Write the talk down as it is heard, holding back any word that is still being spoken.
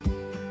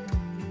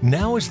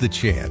Now is the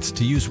chance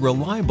to use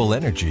reliable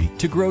energy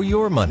to grow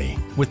your money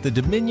with the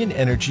Dominion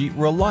Energy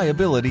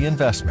Reliability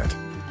Investment.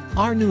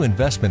 Our new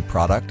investment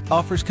product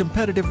offers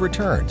competitive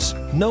returns,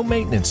 no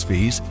maintenance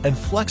fees, and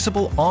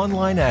flexible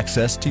online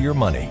access to your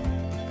money.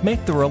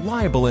 Make the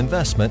reliable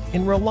investment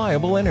in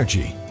reliable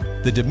energy.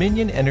 The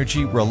Dominion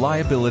Energy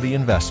Reliability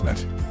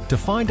Investment. To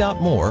find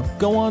out more,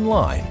 go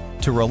online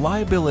to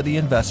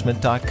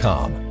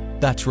reliabilityinvestment.com.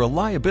 That's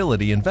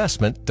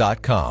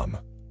reliabilityinvestment.com.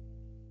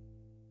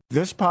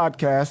 This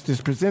podcast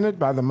is presented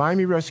by the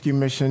Miami Rescue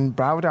Mission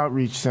Broward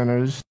Outreach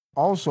Centers,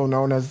 also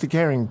known as The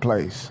Caring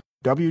Place.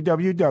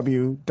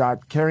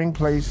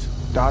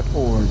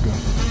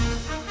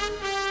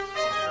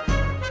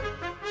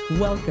 www.caringplace.org.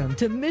 Welcome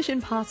to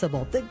Mission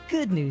Possible, the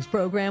good news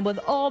program with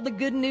all the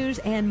good news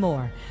and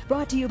more.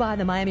 Brought to you by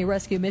the Miami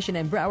Rescue Mission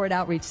and Broward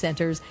Outreach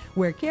Centers,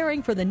 where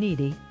caring for the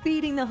needy,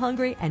 feeding the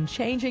hungry, and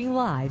changing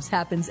lives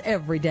happens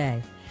every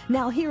day.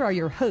 Now here are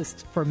your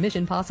hosts for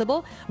Mission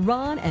Possible,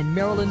 Ron and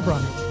Marilyn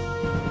Brummett.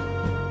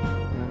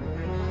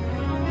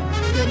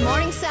 Good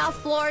morning, South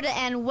Florida,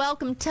 and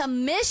welcome to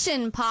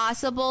Mission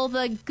Possible,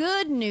 the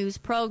good news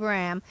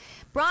program.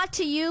 Brought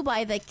to you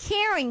by the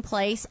Caring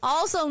Place,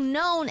 also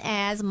known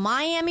as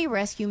Miami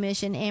Rescue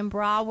Mission and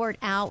Broward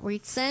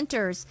Outreach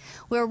Centers.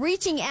 We're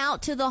reaching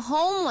out to the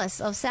homeless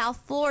of South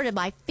Florida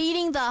by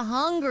feeding the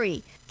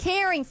hungry,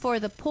 caring for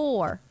the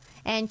poor,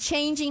 and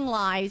changing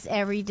lives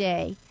every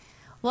day.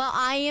 Well,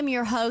 I am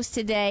your host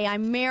today.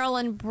 I'm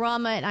Marilyn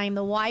Brummett. I'm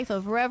the wife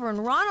of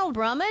Reverend Ronald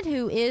Brummett,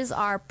 who is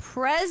our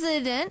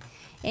president.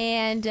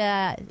 And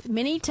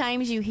many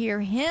times you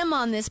hear him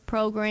on this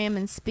program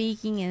and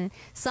speaking, and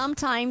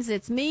sometimes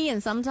it's me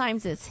and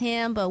sometimes it's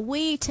him. But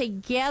we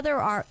together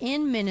are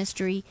in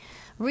ministry,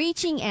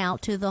 reaching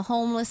out to the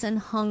homeless and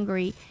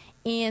hungry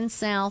in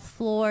South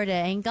Florida.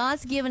 And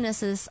God's given us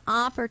this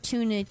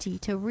opportunity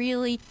to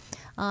really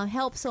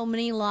help so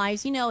many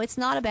lives. You know, it's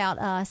not about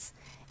us.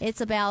 It's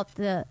about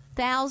the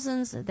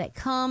thousands that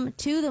come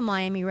to the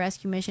Miami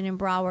Rescue Mission and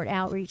Broward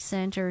Outreach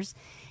Centers.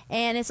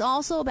 And it's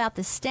also about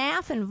the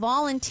staff and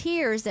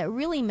volunteers that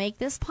really make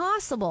this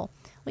possible.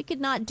 We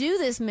could not do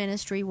this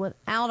ministry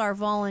without our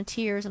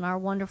volunteers and our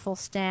wonderful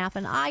staff.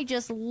 And I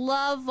just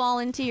love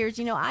volunteers.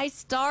 You know, I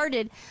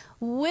started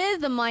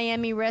with the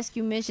Miami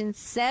Rescue Mission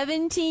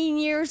 17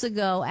 years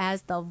ago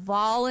as the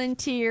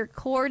volunteer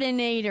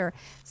coordinator.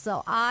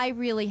 So I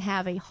really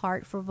have a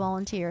heart for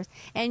volunteers.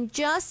 And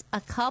just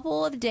a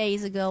couple of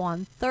days ago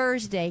on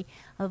Thursday,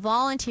 the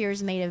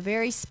volunteers made a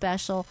very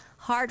special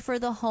Heart for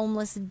the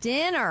Homeless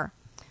dinner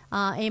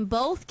in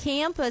both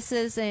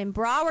campuses in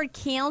Broward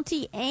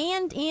County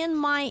and in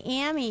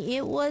Miami.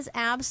 It was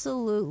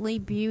absolutely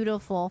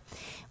beautiful.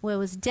 It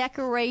was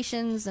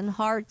decorations and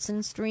hearts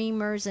and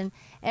streamers, and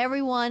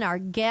everyone, our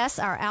guests,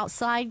 our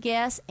outside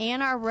guests,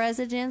 and our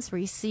residents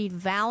received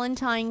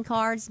Valentine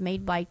cards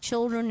made by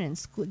children in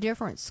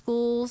different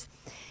schools.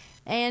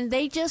 And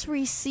they just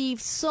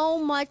received so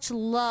much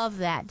love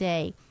that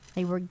day.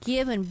 They were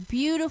given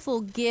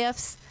beautiful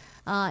gifts.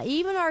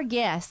 Even our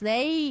guests,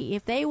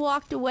 if they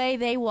walked away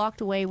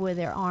with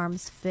their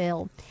arms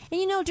filled. And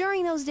you know,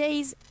 during those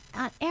days,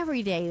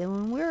 every day,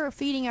 when we're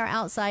feeding our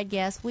outside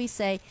guests, we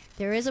say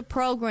there is a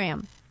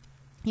program.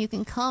 You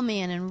can come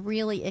in and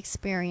really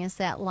experience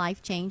that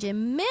life change.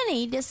 And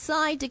many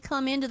decide to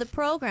come into the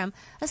program,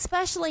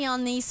 especially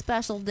on these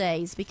special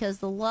days, because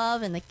the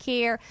love and the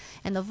care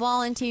and the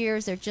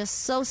volunteers are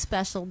just so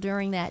special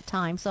during that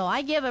time. So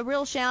I give a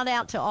real shout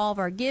out to all of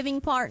our giving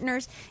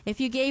partners.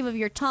 If you gave of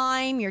your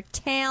time, your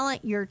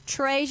talent, your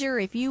treasure,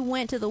 if you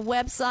went to the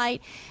website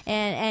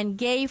and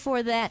gave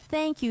for that,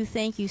 thank you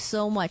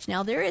so much.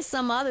 Now, there is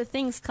some other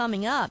things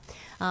coming up.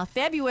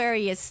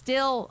 February is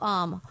still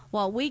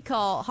what we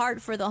call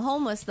Heart for the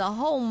Homeless the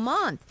whole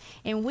month.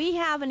 And we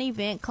have an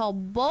event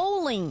called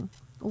Bowling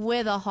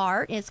with a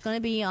Heart. It's going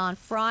to be on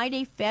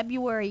Friday,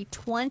 February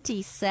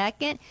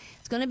 22nd.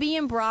 It's going to be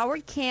in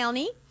Broward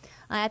County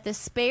at the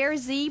Spare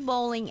Z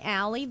Bowling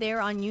Alley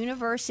there on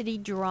University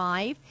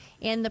Drive.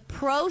 And the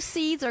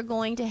proceeds are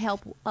going to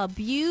help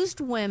abused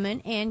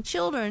women and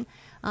children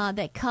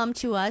that come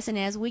to us, and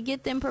as we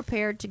get them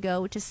prepared to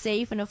go to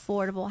safe and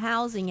affordable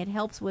housing, it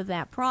helps with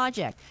that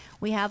project.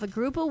 We have a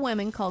group of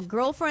women called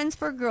Girlfriends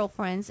for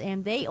Girlfriends,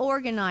 and they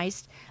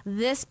organized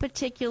this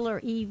particular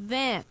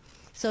event.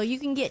 So you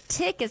can get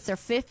tickets. They're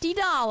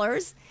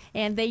 $50,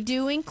 and they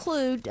do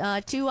include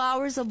 2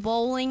 hours of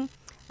bowling,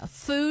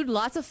 food,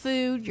 lots of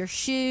food, your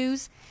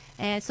shoes,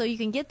 and so you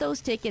can get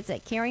those tickets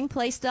at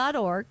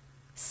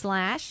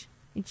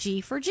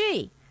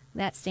caringplace.org/G4G.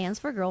 That stands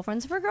for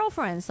Girlfriends for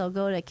Girlfriends. So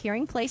go to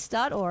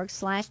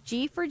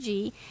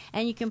caringplace.org/G4G,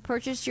 and you can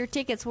purchase your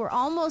tickets. We're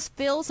almost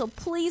filled, so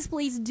please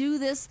do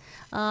this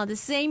the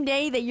same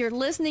day that you're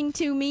listening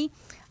to me.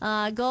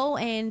 Go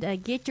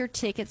and get your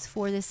tickets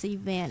for this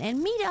event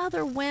and meet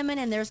other women,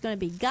 and there's going to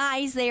be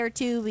guys there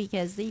too,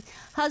 because the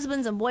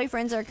husbands and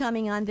boyfriends are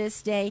coming on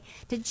this day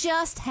to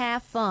just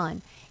have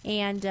fun.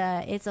 And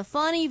it's a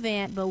fun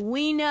event, but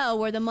we know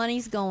where the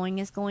money's going.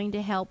 It's going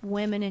to help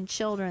women and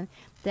children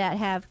that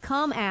have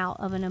come out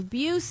of an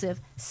abusive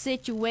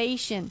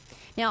situation.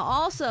 Now,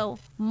 also,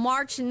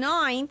 March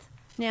 9th,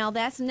 now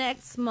that's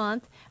next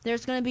month,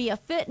 there's going to be a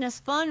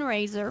fitness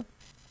fundraiser,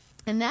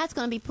 and that's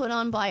going to be put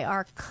on by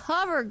our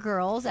Cover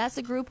Girls. That's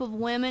a group of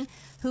women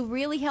who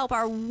really help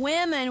our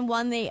women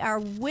when they are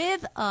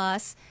with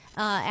us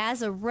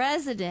as a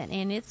resident,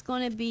 and it's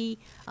going to be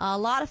a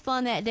lot of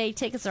fun that day.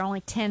 Tickets are only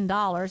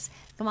 $10.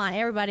 Come on,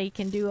 everybody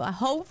can do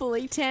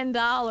hopefully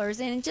 $10,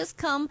 and just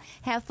come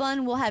have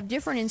fun. We'll have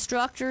different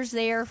instructors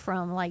there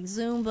from like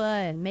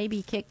Zumba and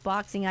maybe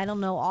kickboxing. I don't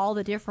know all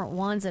the different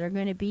ones that are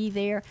going to be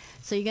there.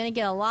 So you're going to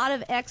get a lot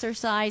of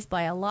exercise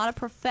by a lot of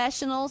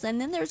professionals,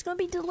 and then there's going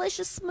to be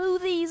delicious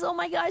smoothies. Oh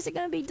my gosh, they're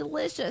going to be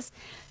delicious.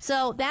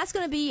 So that's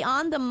going to be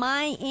on the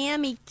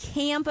Miami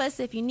campus.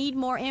 If you need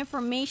more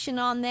information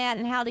on that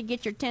and how to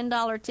get your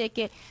 $10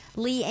 ticket,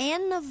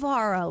 Leanne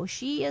Navarro,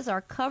 she is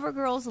our Cover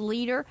Girls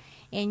leader,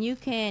 and you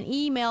can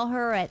email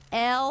her at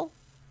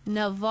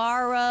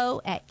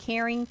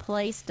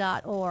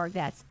lnavarro@caringplace.org.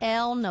 That's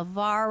L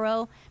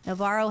Navarro.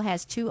 Navarro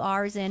has 2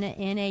 R's in it,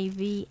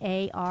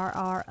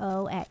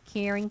 Navarro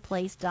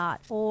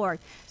 @caringplace.org.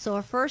 So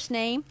her first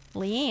name,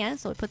 Leanne,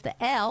 so we put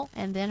the L,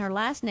 and then her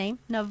last name,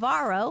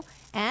 Navarro,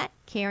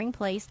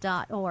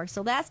 @caringplace.org.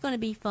 So that's going to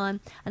be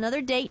fun.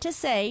 Another date to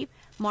save,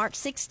 March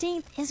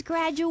 16th, is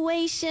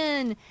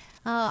graduation.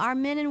 Our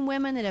men and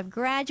women that have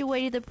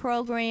graduated the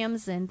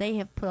programs, and they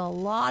have put a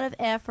lot of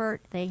effort.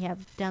 They have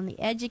done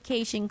the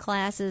education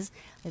classes.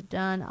 They've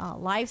done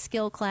life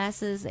skill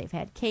classes. They've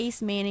had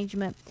case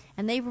management,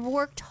 and they've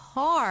worked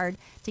hard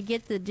to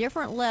get the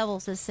different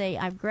levels to say,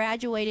 I've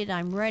graduated,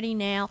 I'm ready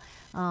now.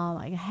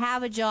 I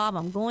have a job.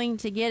 I'm going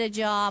to get a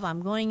job.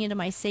 I'm going into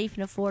my safe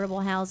and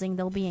affordable housing.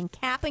 They'll be in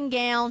cap and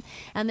gown,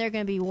 and they're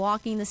going to be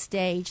walking the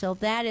stage. So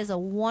that is a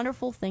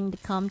wonderful thing to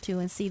come to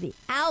and see the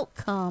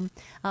outcome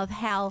of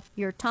how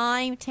your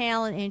time,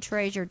 talent, and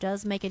treasure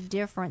does make a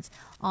difference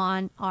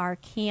on our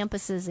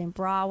campuses in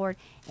Broward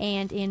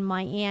and in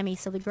Miami.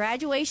 So the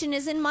graduation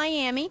is in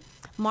Miami,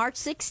 March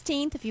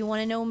 16th. If you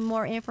want to know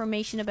more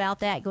information about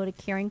that, go to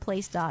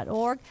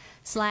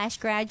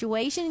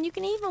caringplace.org/graduation. And you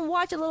can even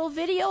watch a little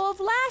video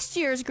of last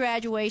year's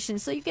graduation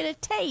so you get a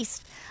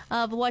taste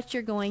of what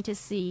you're going to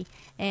see.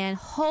 And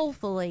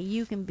hopefully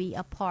you can be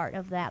a part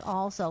of that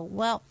also.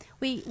 Well,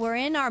 we're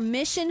in our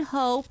Mission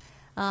Hope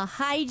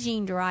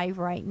hygiene drive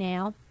right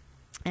now,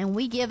 and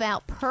we give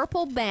out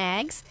purple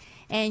bags,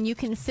 and you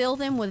can fill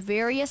them with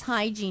various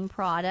hygiene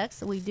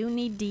products. We do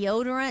need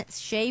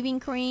deodorants, shaving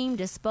cream,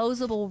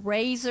 disposable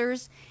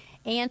razors,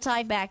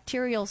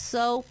 antibacterial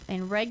soap,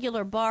 and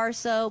regular bar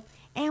soap.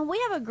 And we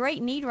have a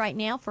great need right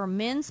now for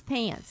men's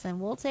pants,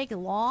 and we'll take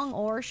long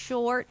or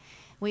short.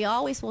 We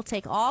always will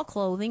take all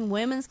clothing,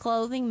 women's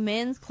clothing,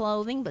 men's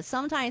clothing, but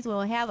sometimes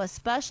we'll have a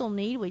special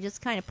need. We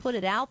just kind of put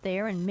it out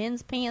there, and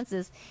men's pants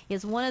is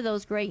one of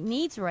those great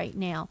needs right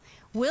now.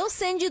 We'll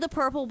send you the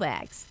purple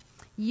bags.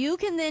 You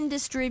can then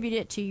distribute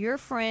it to your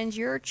friends,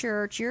 your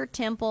church, your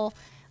temple,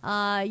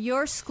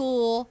 your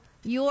school,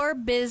 your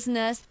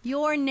business,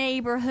 your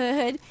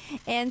neighborhood,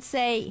 and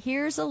say,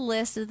 here's a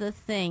list of the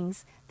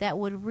things that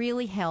would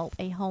really help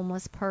a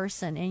homeless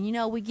person. And, you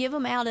know, we give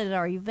them out at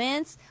our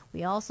events.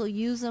 We also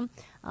use them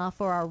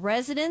for our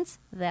residents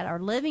that are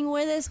living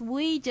with us.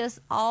 We just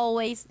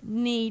always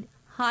need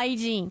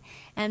hygiene.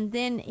 And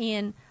then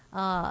in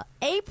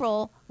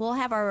April, we'll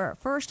have our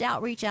first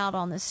outreach out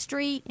on the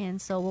street,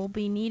 and so we'll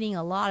be needing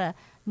a lot of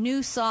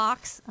new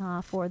socks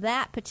for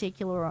that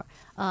particular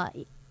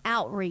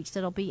outreach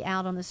that'll be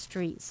out on the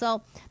street.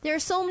 So there are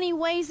so many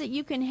ways that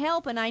you can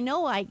help, and I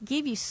know I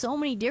give you so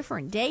many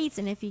different dates,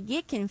 and if you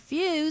get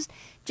confused,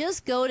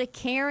 just go to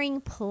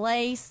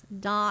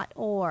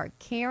caringplace.org,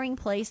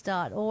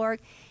 caringplace.org,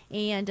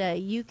 and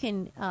you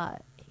can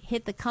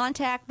hit the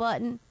contact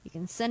button. You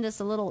can send us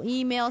a little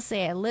email,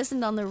 say, I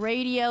listened on the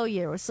radio,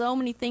 there were so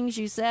many things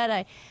you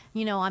said,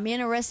 I'm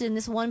interested in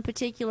this one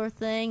particular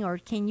thing, or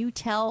can you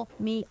tell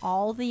me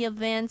all the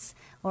events,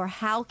 or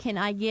how can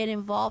I get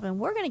involved? And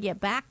we're going to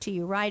get back to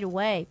you right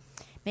away.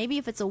 Maybe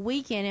if it's a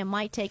weekend, it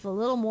might take a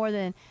little more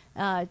than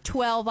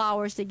 12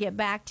 hours to get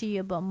back to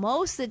you, but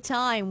most of the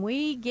time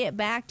we get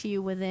back to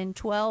you within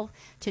 12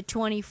 to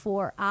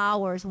 24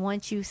 hours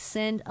once you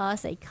send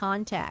us a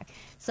contact.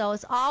 So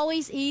it's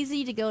always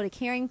easy to go to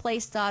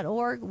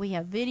caringplace.org. We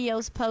have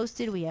videos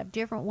posted. We have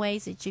different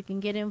ways that you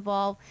can get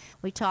involved.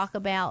 We talk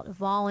about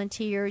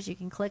volunteers. You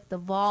can click the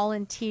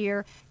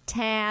volunteer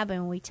tab,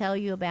 and we tell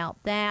you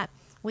about that.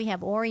 We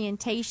have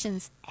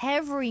orientations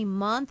every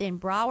month in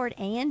Broward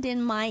and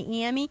in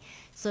Miami,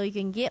 so you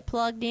can get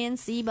plugged in,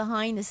 see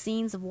behind the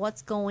scenes of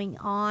what's going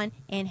on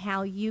and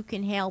how you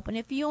can help. And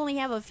if you only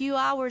have a few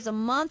hours a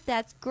month,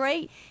 that's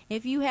great.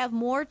 If you have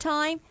more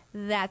time,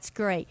 that's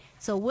great.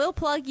 So we'll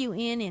plug you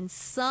in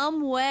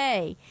some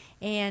way.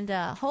 And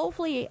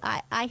hopefully,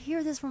 I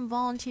hear this from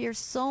volunteers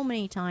so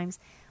many times.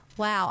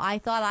 Wow, I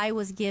thought I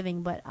was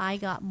giving, but I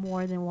got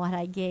more than what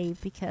I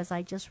gave, because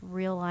I just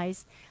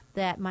realized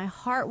that my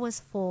heart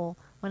was full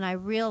when I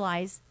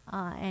realized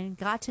and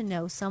got to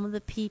know some of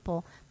the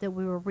people that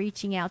we were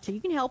reaching out to.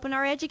 You can help in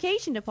our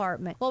education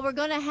department. Well, we're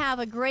going to have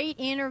a great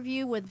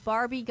interview with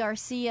Barbie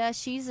Garcia.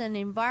 She's an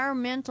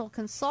environmental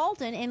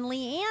consultant, and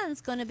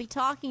Leanne's going to be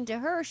talking to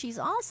her. She's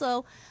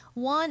also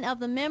one of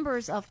the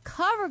members of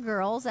Cover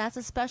Girls. That's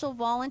a special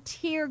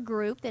volunteer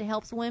group that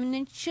helps women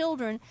and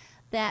children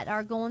that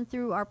are going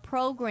through our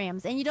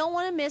programs. And you don't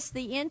want to miss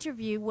the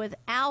interview with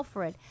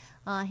Alfred.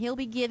 He'll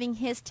be giving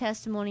his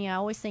testimony. I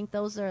always think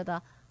those are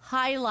the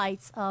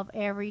highlights of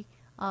every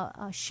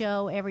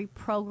show, every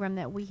program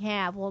that we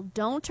have. Well,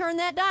 don't turn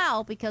that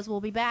dial, because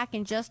we'll be back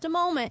in just a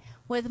moment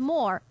with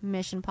more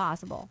Mission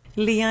Possible.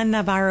 Leanne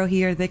Navarro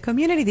here, the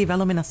Community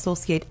Development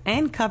Associate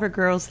and Cover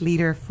Girls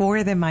leader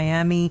for the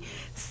Miami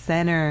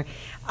Center.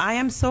 I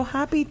am so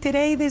happy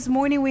today. This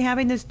morning we have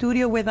in the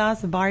studio with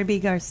us Barbie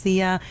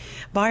Garcia.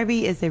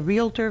 Barbie is a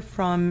realtor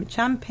from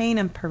Champaign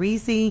and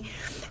Parisi,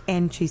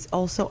 and she's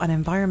also an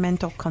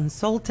environmental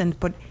consultant.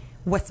 But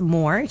what's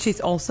more, she's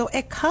also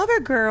a cover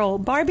girl.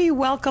 Barbie,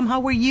 welcome.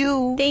 How are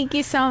you? Thank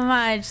you so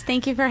much.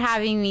 Thank you for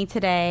having me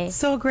today.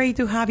 So great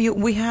to have you.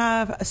 We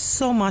have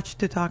so much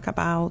to talk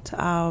about.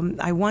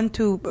 I want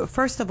to,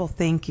 first of all,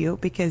 thank you,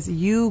 because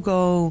you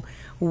go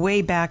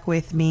way back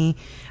with me.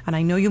 And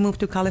I know you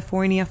moved to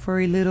California for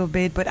a little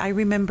bit, but I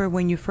remember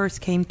when you first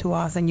came to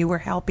us and you were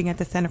helping at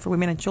the Center for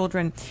Women and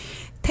Children.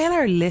 Tell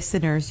our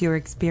listeners your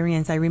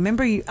experience. I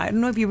remember you, I don't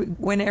know if you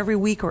went every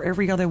week or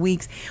every other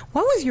week.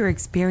 What was your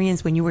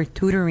experience when you were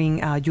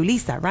tutoring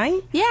Julissa,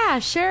 right? Yeah,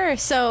 sure.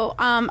 So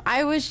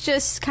I was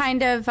just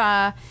kind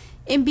of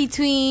in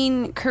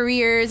between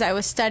careers. I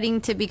was studying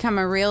to become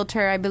a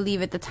realtor, I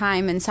believe, at the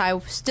time. And so I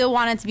still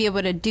wanted to be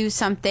able to do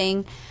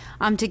something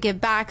to give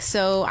back.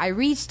 So I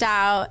reached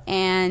out,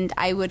 and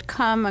I would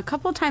come a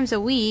couple times a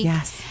week.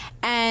 Yes.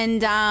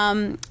 And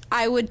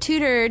I would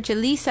tutor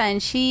Julissa,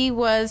 and she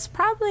was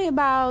probably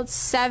about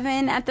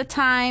 7 at the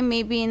time,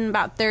 maybe in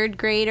about 3rd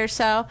grade or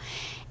so.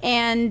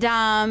 And,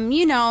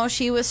 you know,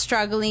 she was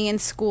struggling in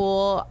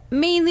school,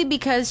 mainly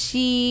because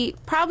she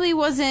probably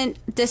wasn't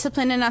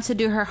disciplined enough to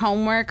do her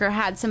homework or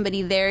had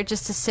somebody there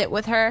just to sit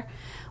with her,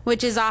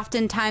 which is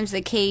oftentimes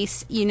the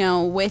case, you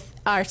know, with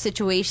our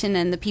situation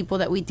and the people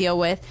that we deal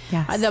with.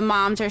 Yes. The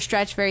moms are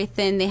stretched very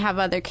thin. They have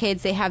other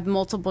kids. They have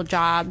multiple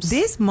jobs.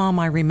 This mom,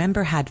 I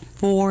remember, had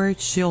 4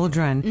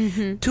 children.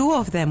 Mm-hmm. 2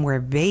 of them were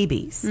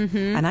babies.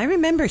 Mm-hmm. And I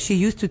remember she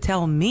used to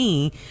tell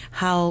me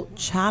how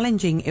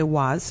challenging it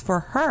was for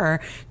her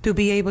to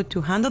be able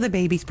to handle the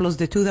babies plus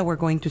the 2 that were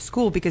going to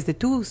school, because the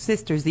 2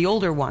 sisters, the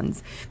older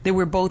ones, they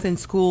were both in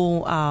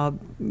school,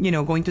 you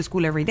know, going to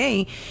school every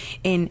day.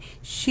 And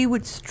she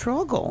would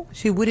struggle.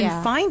 She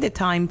wouldn't find the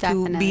time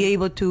to be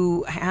able to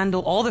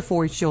handle all the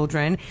 4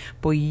 children.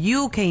 But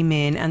you came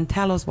in and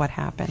tell us what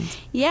happened.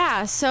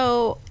 Yeah.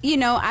 So, you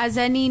know, as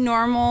any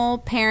normal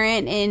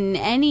parent in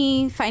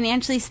any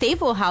financially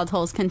stable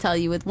households can tell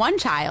you, with 1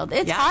 child,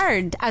 it's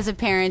hard as a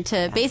parent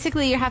to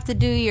basically you have to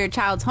do your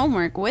child's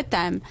homework with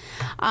them.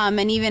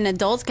 And even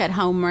adults get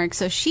homework.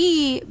 So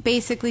she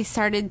basically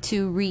started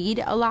to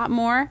read a lot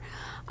more.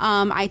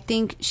 I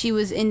think she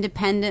was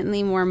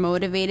independently more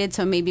motivated.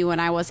 So maybe when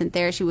I wasn't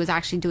there, she was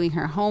actually doing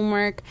her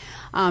homework.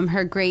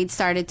 Her grades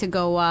started to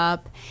go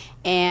up,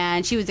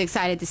 and she was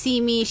excited to see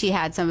me. She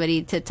had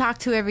somebody to talk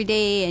to every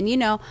day. And, you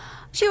know,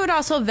 she would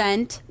also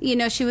vent. You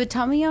know, she would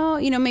tell me, oh,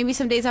 you know, maybe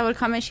some days I would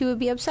come and she would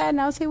be upset,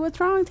 and I would say, what's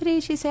wrong today?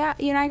 She'd say,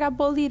 you know, I got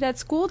bullied at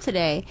school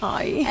today.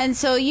 Aye. And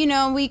so, you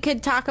know, we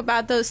could talk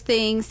about those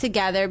things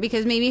together,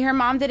 because maybe her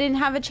mom didn't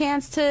have a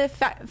chance to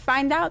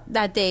find out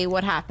that day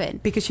what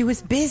happened. Because she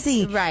was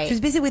busy. Right. She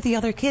was busy with the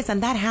other kids,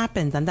 and that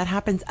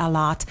happens a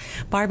lot.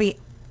 Barbie,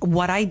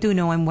 what I do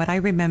know and what I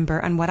remember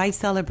and what I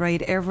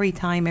celebrate every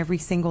time, every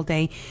single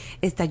day,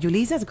 is that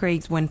Julissa's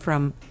grades went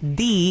from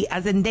D,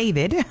 as in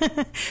David,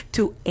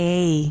 to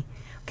A.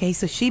 Okay,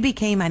 so she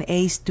became an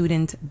A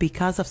student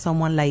because of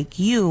someone like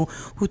you,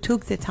 who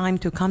took the time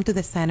to come to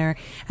the center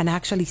and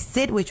actually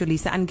sit with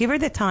Julissa and give her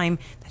the time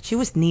that she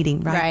was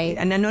needing, right? Right.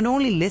 And then not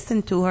only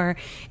listen to her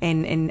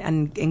and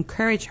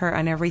encourage her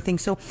and everything.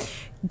 So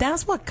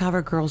that's what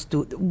Cover Girls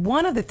do.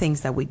 One of the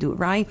things that we do,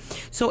 right?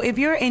 So if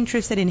you're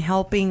interested in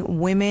helping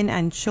women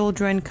and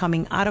children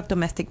coming out of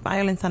domestic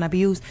violence and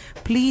abuse,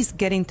 please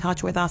get in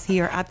touch with us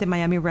here at the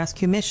Miami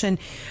Rescue Mission.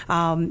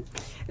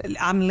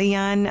 I'm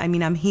Leanne. I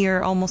mean, I'm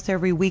here almost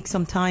every week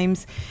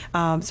sometimes.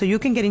 So you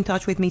can get in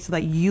touch with me so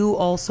that you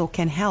also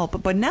can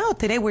help. But now,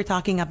 today, we're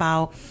talking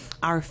about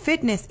our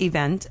fitness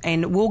event,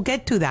 and we'll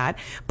get to that.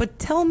 But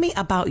tell me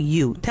about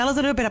you. Tell us a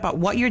little bit about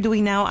what you're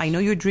doing now. I know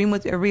your dream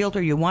was a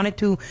realtor. You wanted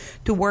to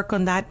work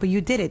on that, but you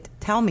did it.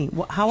 Tell me,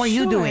 how are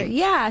you doing?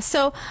 Yeah,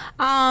 so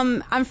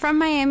I'm from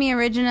Miami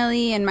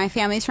originally, and my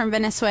family's from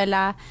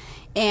Venezuela.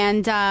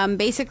 And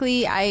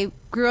basically, I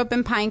grew up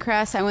in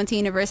Pinecrest. I went to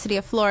University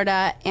of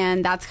Florida,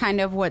 and that's kind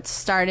of what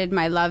started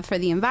my love for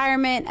the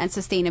environment and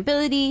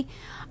sustainability.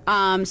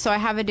 So I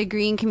have a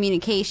degree in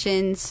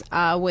communications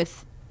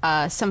with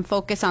some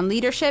focus on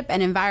leadership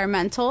and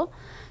environmental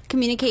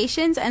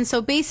communications. And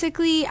so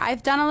basically,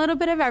 I've done a little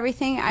bit of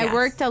everything. Yes. I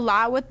worked a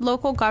lot with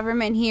local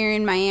government here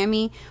in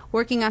Miami,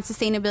 working on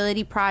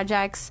sustainability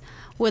projects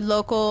with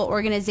local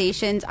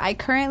organizations. I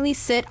currently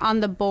sit on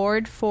the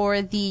board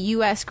for the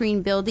U.S.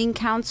 Green Building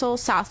Council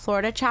South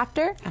Florida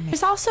chapter.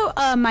 There's also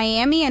a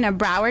Miami and a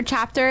Broward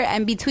chapter,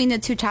 and between the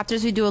two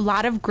chapters, we do a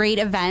lot of great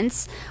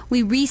events.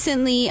 We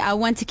recently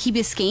went to Key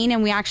Biscayne,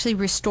 and we actually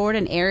restored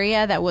an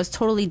area that was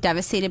totally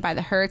devastated by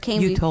the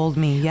hurricane. You told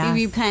me, yes.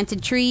 We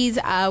replanted trees.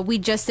 We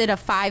just did a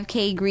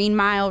 5K Green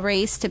Mile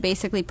race to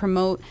basically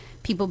promote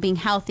people being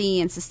healthy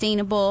and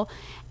sustainable.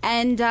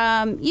 And,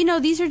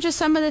 these are just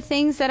some of the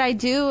things that I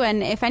do.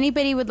 And if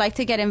anybody would like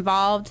to get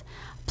involved,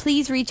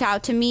 please reach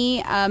out to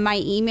me.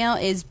 My email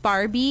is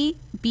Barbie,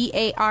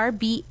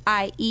 BARBIE,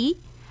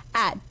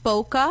 at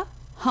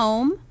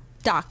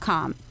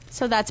bocahome.com.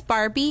 So that's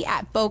Barbie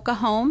at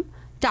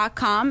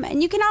bocahome.com.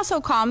 And you can also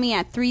call me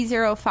at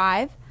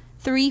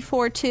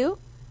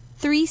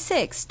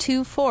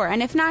 305-342-3624.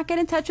 And if not, get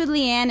in touch with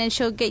Leanne and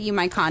she'll get you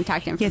my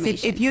contact information.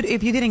 Yes, if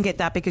you didn't get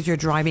that because you're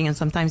driving, and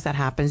sometimes that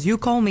happens, you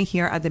call me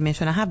here at the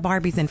Mission. I have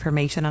Barbie's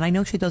information, and I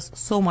know she does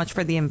so much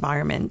for the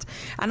environment.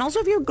 And also,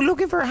 if you're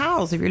looking for a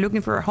house, if you're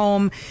looking for a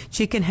home,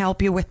 she can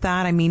help you with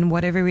that. I mean,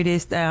 whatever it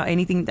is,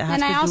 anything that has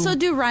and to do. And I also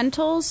do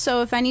rentals,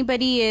 so if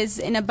anybody is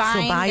in a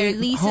bind, their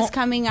lease is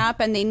coming up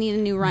and they need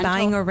a new rental.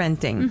 Buying or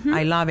renting. Mm-hmm.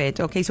 I love it.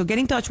 Okay, so get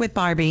in touch with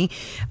Barbie,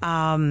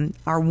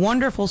 our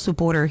wonderful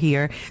supporter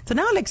here. So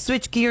now let's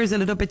switch gears a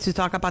little bit to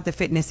talk about the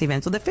fitness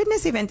event. So the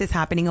fitness event is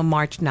happening on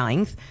March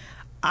 9th.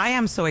 I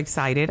am so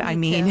excited.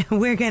 Me too.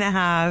 We're going to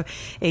have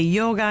a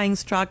yoga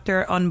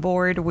instructor on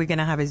board. We're going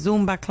to have a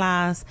Zumba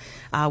class.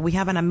 We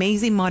have an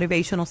amazing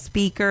motivational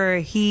speaker.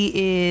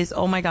 He is,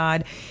 oh my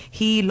God,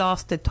 he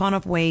lost a ton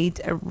of weight,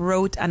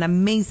 wrote an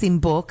amazing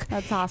book.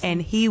 That's awesome.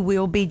 And he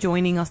will be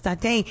joining us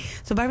that day.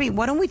 So Barbie,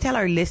 why don't we tell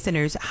our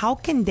listeners, how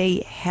can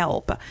they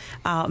help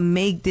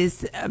make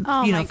this,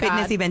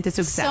 fitness event a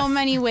success? So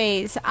many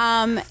ways.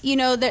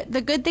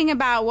 The good thing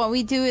about what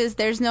we do is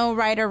there's no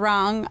right or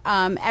wrong.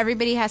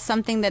 Everybody has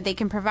something that they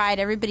can provide.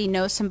 Everybody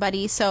knows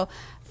somebody. So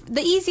the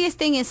easiest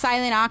thing is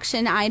silent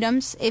auction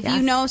items. If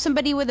you know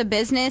somebody with a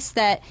business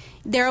that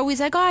they're always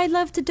like, oh, I'd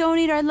love to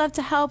donate or I'd love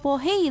to help. Well,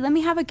 hey, let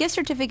me have a gift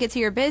certificate to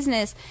your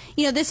business.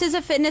 This is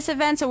a fitness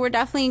event, so we're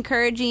definitely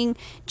encouraging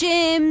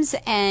gyms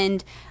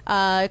and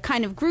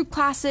kind of group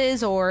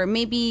classes, or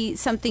maybe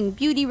something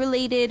beauty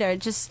related, or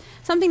just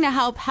something to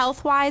help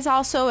health wise.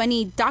 Also,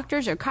 any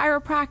doctors or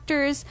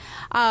chiropractors,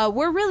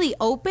 we're really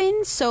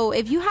open. So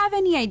if you have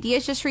any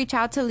ideas, just reach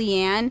out to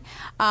Leanne.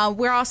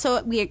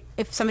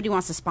 If somebody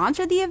wants to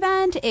sponsor the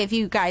event, if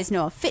you guys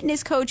know a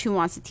fitness coach who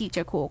wants to teach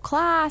a cool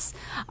class,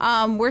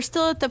 we're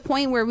still at the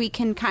point where we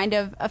can kind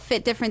of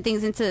fit different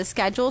things into the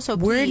schedule. So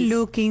we're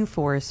looking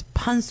for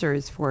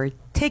sponsors, for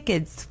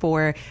tickets,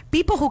 for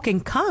people who can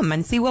come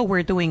and see what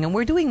we're doing. And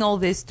we're doing all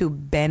this to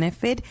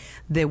benefit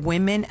the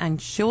women and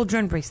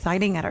children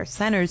residing at our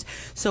centers.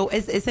 So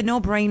it's a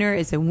no-brainer.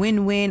 It's a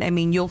win-win. I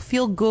mean, you'll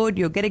feel good.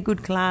 You'll get a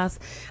good class.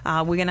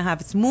 We're going to have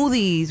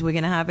smoothies. We're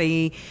going to have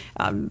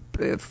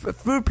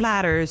fruit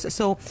platters.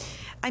 So,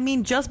 I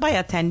mean, just by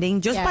attending,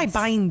 by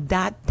buying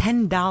that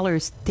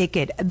 $10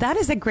 ticket, that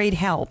is a great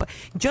help.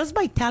 Just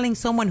by telling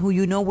someone who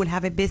you know will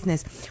have a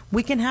business,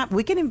 we can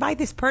invite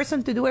this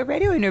person to do a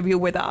radio interview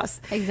with us.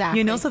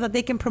 Exactly. So that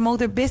they can promote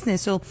their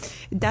business. So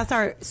that's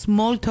our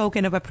small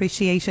token of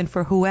appreciation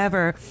for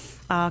whoever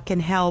can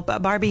help.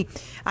 Barbie,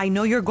 I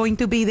know you're going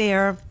to be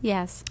there.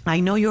 Yes.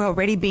 I know you've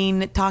already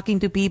been talking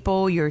to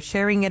people. You're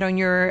sharing it on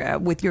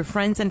with your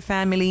friends and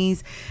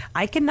families.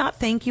 I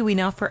cannot thank you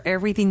enough for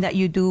everything that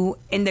you do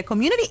in the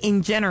community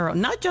in general,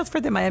 not just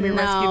for the Miami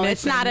Rescue Mission. No,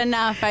 it's not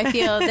enough. I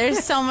feel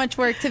there's so much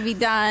work to be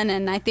done,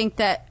 and I think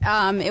that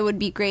it would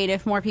be great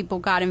if more people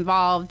got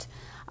involved,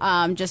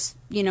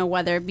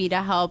 whether it be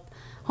to help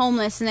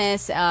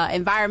homelessness,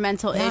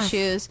 environmental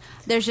issues.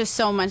 There's just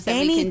so much that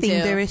we can do.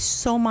 There is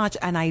so much,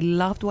 and I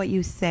loved what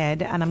you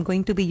said, and I'm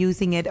going to be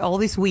using it all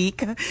this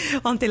week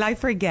until I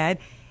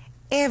forget.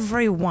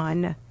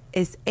 Everyone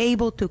is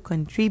able to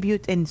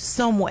contribute in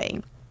some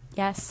way.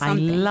 Yes,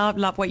 something. I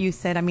love what you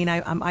said. I mean,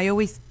 I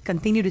always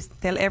continue to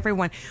tell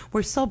everyone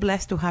we're so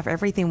blessed to have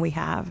everything we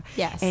have.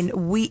 Yes, and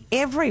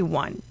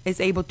everyone is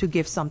able to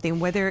give something,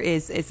 whether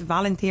it's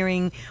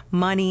volunteering,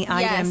 money,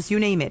 items, you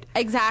name it.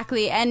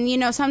 Exactly. And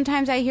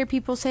sometimes I hear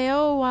people say,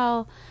 "Oh,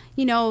 well,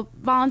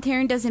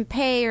 volunteering doesn't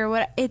pay," or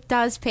what. It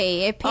does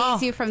pay. It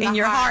pays you from the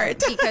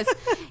heart because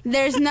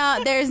there's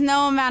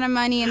no amount of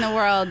money in the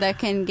world that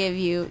can give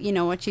you,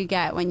 what you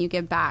get when you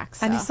give back.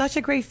 So. And it's such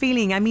a great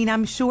feeling. I mean,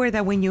 I'm sure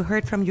that when you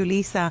heard from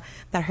Yulisa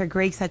that her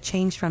grades had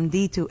changed from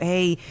D to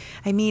A,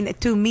 I mean,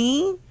 to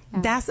me,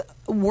 that's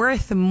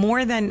worth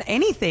more than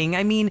anything.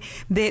 I mean,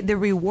 the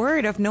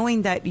reward of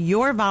knowing that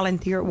your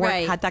volunteer work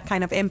had that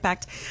kind of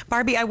impact.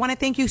 Barbie, I want to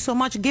thank you so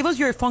much. Give us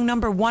your phone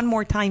number one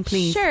more time,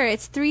 please. Sure.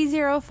 It's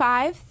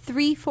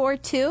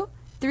 305-342-3624.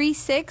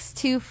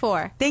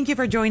 3624. Thank you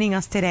for joining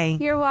us today.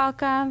 You're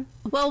welcome.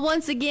 Well,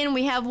 once again,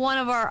 we have one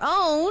of our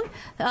own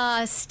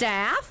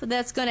staff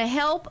that's going to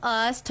help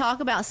us talk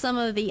about some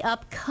of the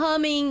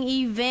upcoming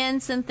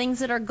events and things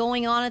that are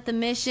going on at the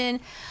mission.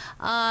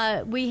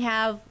 We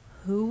have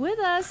who with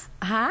us?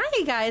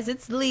 Hi, guys.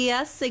 It's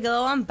Leah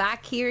Siglo. I'm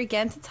back here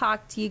again to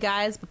talk to you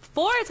guys. But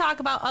before I talk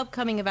about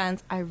upcoming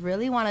events, I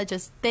really want to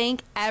just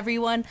thank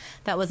everyone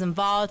that was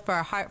involved for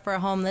our Heart for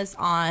Homeless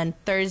on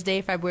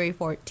Thursday, February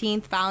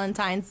 14th,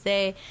 Valentine's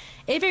Day.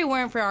 If it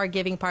weren't for our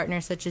giving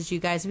partners such as you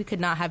guys, we could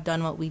not have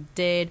done what we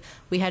did.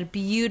 We had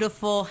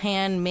beautiful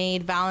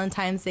handmade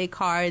Valentine's Day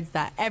cards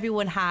that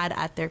everyone had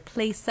at their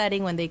place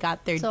setting when they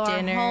got their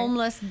dinner. Our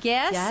homeless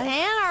guests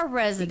and our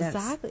residents.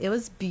 Exactly. It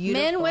was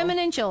beautiful. Men, women,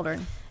 and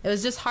children. It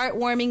was just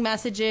heartwarming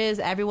messages.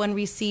 Everyone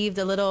received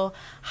a little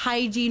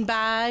hygiene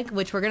bag,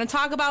 which we're going to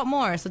talk about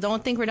more. So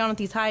don't think we're done with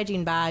these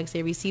hygiene bags.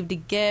 They received a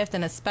gift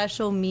and a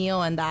special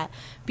meal and that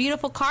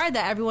beautiful card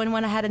that everyone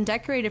went ahead and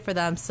decorated for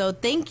them. So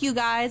thank you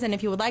guys. And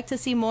if you would like to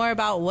see more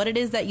about what it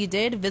is that you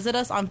did, visit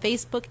us on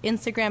Facebook,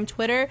 Instagram,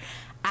 Twitter,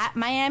 at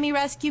Miami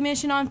Rescue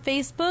Mission on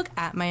Facebook,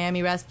 at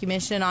Miami Rescue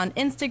Mission on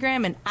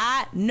Instagram, and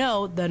at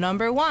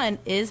 #1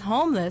 is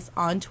homeless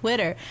on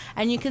Twitter.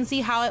 And you can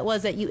see how it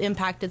was that you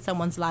impacted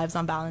someone's lives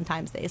on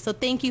Valentine's Day. So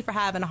thank you for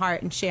having a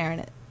heart and sharing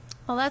it.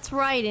 Well, that's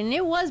right. And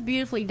it was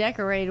beautifully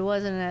decorated,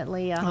 wasn't it,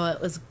 Leah? Oh, it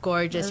was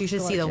gorgeous. You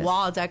should see the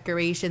wall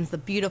decorations, the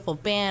beautiful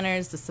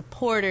banners, the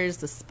supporters,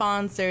 the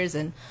sponsors,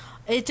 and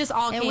it just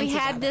all came together. And we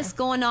had this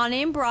going on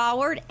in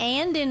Broward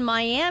and in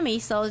Miami,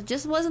 so it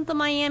just wasn't the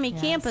Miami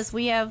campus.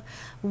 We have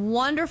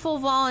wonderful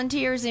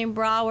volunteers in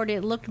Broward.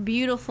 It looked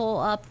beautiful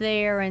up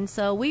there, and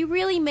so we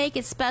really make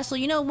it special.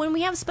 You know, when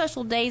we have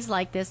special days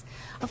like this,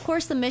 of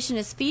course the mission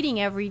is feeding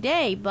every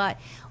day, but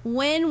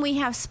when we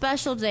have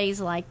special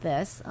days like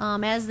this,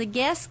 as the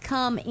guests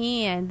come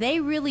in, they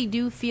really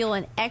do feel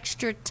an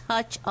extra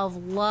touch of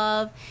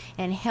love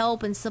and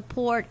help and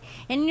support.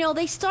 And, you know,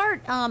 they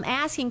start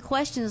asking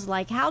questions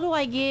like, how do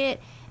I get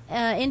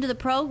into the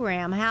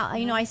program? How,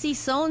 you know, I see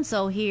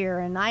so-and-so here,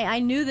 and I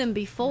knew them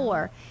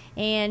before.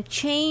 And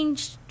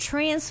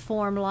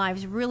transform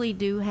lives really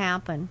do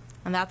happen.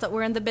 And that's what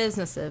we're in the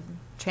business of,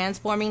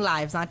 transforming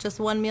lives, not just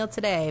one meal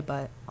today,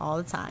 but all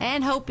the time.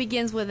 And hope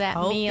begins with that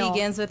meal. Hope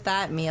begins with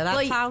that meal.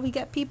 That's how we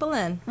get people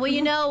in. Well,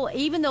 you know,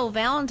 even though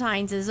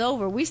Valentine's is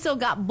over, we still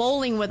got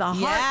Bowling with a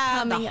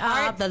Heart coming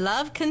up. The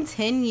love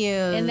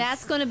continues. And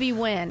that's going to be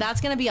when?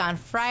 That's going to be on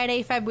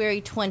Friday,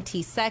 February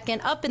 22nd,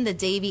 up in the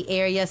Davie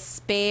area,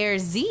 Spare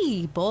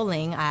Z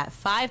Bowling at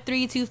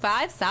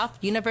 5325 South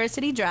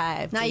University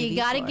Drive. Now, you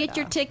got to get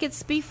your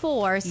tickets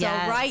before. So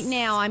right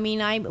now, I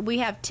mean, we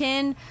have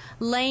 10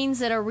 lanes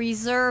that are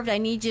reserved. I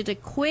need you to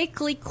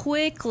quickly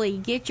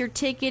get your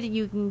ticket.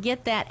 You can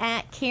get that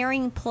at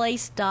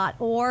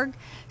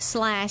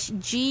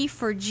caringplace.org/G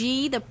for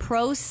G. The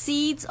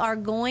proceeds are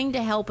going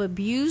to help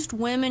abused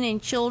women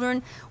and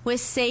children with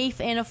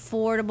safe and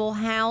affordable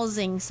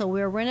housing. So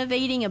we're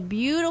renovating a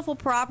beautiful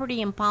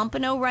property in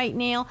Pompano right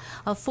now,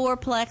 a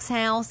fourplex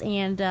house,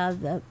 and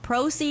the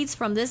proceeds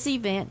from this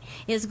event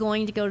is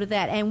going to go to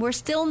that. And we're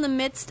still in the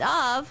midst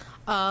of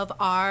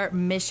our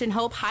Mission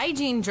Hope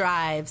hygiene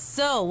drive.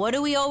 So what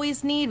do we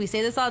always need? We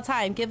say this all the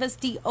time. Give us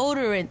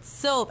deodorant,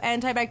 soap,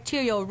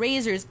 antibacterial,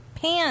 razors,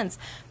 pants.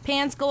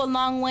 Pants go a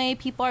long way.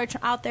 People are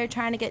out there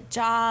trying to get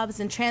jobs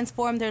and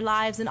transform their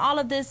lives, and all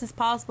of this is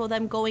possible,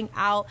 them going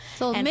out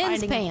and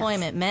finding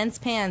employment. Men's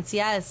pants,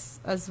 yes,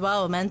 as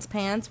well. Men's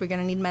pants. We're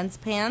going to need men's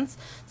pants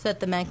so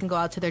that the men can go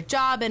out to their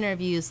job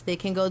interviews. They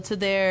can go to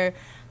their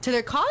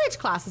college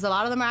classes. A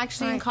lot of them are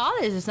actually in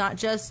college. It's not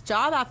just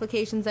job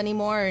applications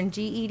anymore and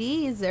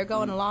GEDs. They're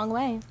going a long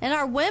way. And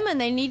our women,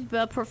 they need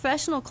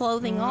professional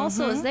clothing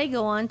also as they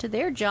go on to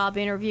their job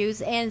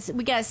interviews. And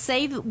we got to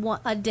save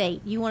a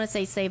date. You want to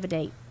say save a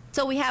date.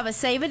 So we have a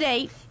save a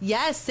date.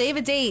 Yes, save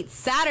a date.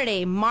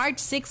 Saturday, March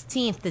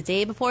 16th, the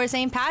day before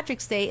St.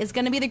 Patrick's Day, is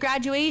going to be the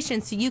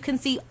graduation, so you can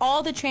see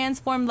all the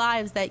transformed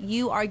lives that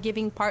you, our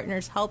giving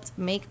partners, helped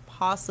make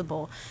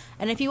possible.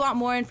 And if you want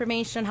more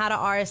information on how to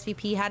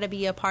RSVP, how to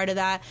be a part of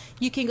that,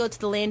 you can go to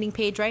the landing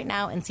page right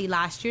now and see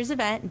last year's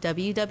event,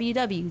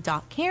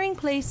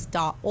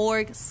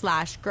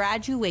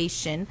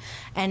 www.caringplace.org/graduation.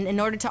 And in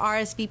order to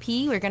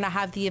RSVP, we're going to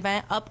have the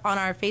event up on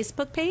our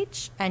Facebook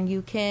page, and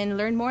you can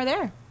learn more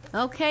there.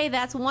 Okay,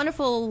 that's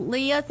wonderful,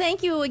 Leah.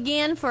 Thank you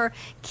again for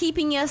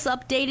keeping us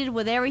updated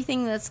with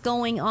everything that's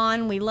going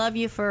on. We love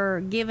you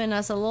for giving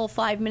us a little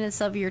 5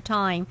 minutes of your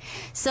time.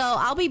 So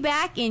I'll be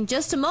back in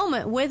just a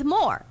moment with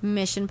more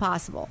Mission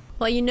Possible.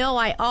 Well, you know,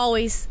 I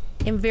always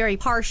am very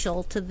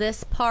partial to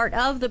this part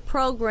of the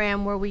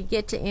program where we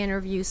get to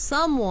interview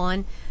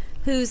someone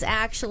who's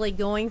actually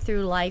going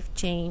through life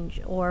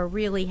change or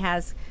really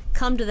has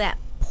come to that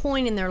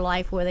point in their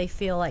life where they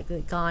feel like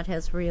that God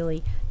has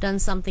really done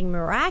something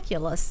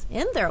miraculous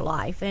in their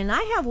life. And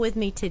I have with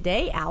me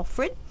today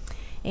Alfred.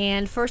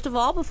 And first of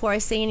all, before I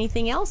say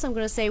anything else, I'm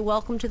going to say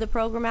welcome to the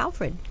program,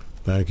 Alfred.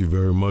 Thank you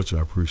very much. I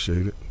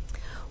appreciate it.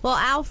 Well,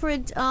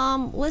 Alfred,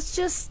 let's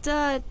just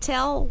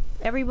tell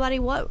everybody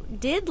what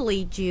did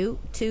lead you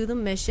to the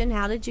mission.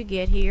 How did you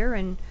get here?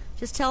 And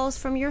just tell us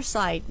from your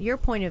side, your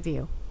point of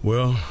view.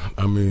 Well,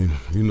 I mean,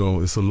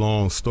 it's a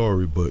long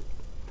story, but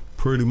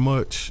pretty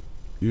much,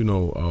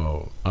 I'm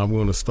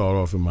going to start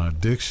off in my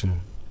addiction.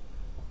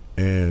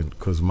 And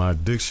because my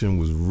addiction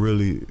was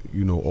really,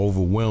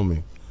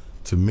 overwhelming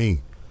to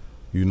me.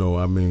 I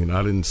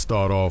didn't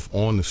start off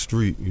on the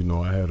street.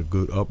 I had a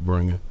good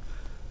upbringing.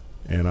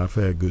 And I've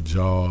had good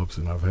jobs,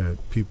 and I've had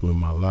people in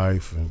my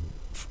life and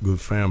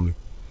good family.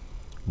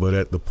 But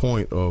at the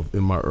point of,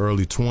 in my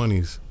early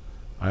 20s,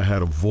 I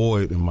had a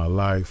void in my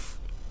life.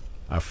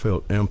 I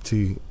felt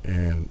empty,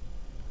 and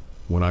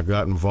when I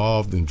got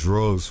involved in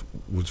drugs,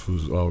 which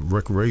was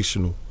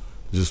recreational,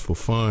 just for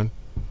fun,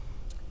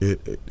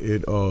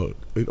 it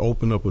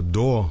opened up a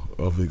door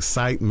of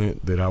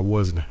excitement that I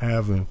wasn't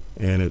having,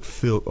 and it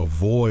filled a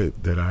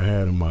void that I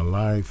had in my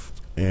life.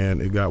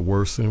 And it got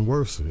worse and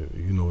worse,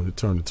 and it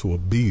turned into a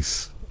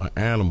beast, an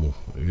animal,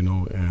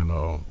 and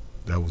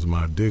that was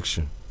my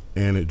addiction.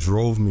 And it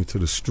drove me to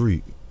the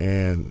street.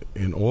 And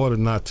in order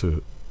not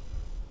to,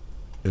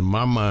 in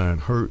my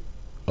mind, hurt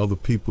other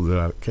people that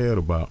I cared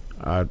about,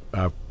 I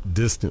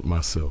distanced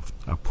myself.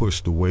 I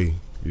pushed away,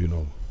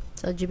 So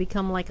did you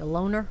become like a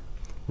loner?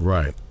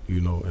 Right,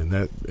 and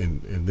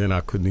then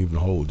I couldn't even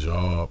hold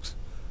jobs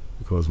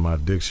because my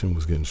addiction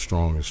was getting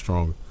stronger and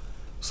stronger.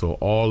 So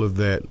all of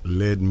that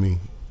led me,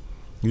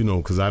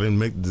 because I didn't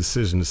make the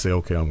decision to say,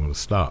 okay, I'm going to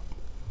stop.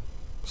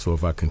 So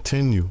if I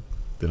continue,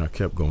 then I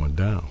kept going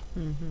down,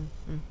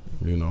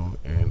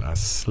 and I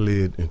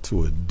slid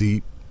into a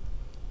deep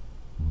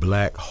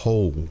black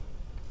hole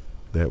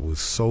that was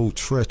so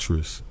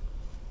treacherous,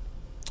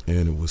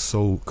 and it was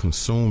so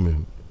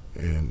consuming,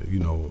 and,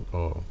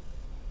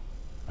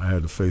 I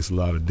had to face a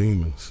lot of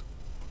demons.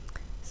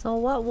 So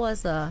what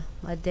was a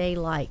day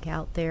like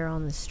out there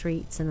on the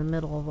streets in the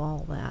middle of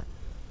all that?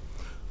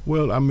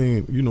 Well,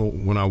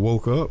 when I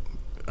woke up,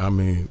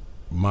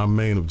 my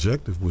main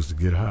objective was to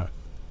get high.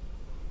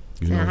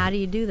 Now, how do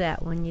you do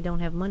that when you don't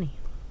have money?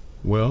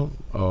 Well,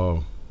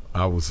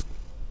 I was,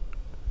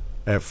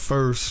 at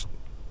first,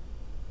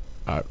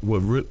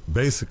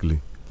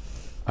 basically,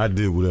 I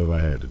did whatever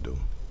I had to do,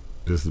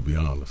 just to be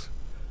honest.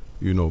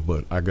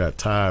 But I got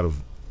tired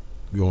of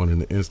going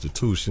into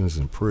institutions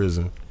and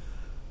prison.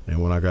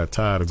 And when I got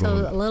tired of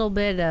going... So a little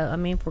bit,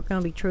 if we're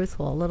going to be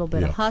truthful, a little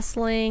bit of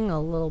hustling, a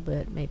little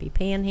bit maybe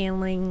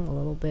panhandling, a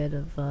little bit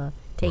of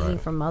taking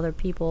from other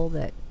people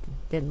that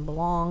didn't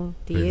belong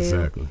to you.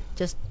 Exactly.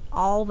 Just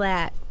all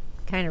that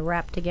kind of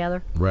wrapped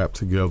together? Wrapped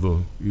together,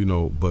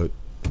 but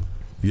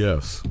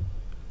yes.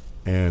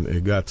 And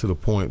it got to the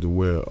point to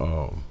where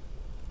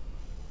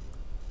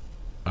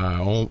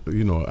I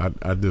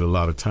did a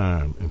lot of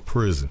time in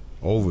prison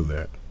over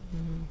that.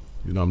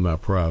 I'm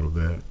not proud of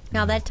that.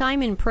 Now, that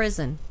time in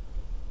prison,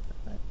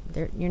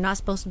 you're not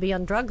supposed to be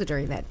on drugs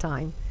during that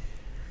time.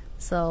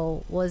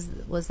 So was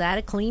that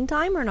a clean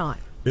time or not?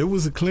 It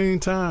was a clean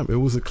time.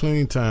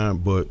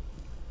 But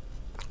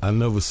I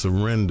never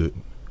surrendered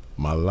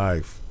my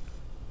life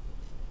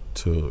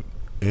to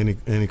any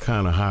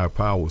kind of higher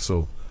power.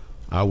 So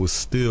I was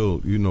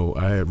still,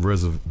 I had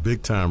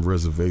big time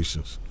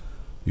reservations,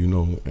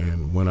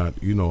 and when I,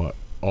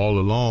 all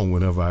along,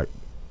 whenever I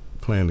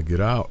planned to get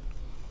out,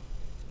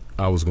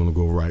 I was going to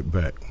go right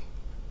back,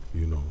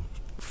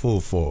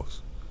 full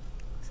force.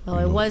 So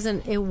it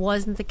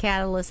wasn't the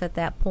catalyst at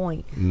that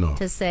point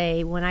to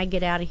say, when I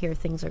get out of here,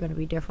 things are going to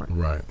be different.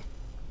 Right.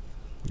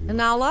 And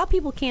now a lot of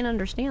people can't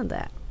understand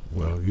that.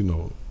 Well,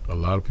 a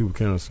lot of people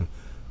can't understand.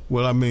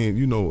 Well,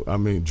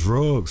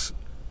 drugs,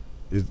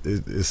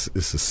 it's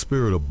a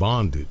spirit of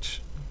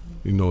bondage.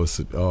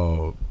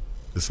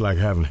 It's like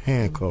having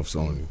handcuffs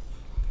on you.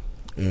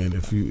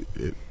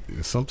 And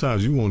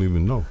sometimes you won't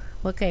even know.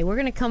 Okay, we're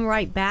going to come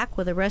right back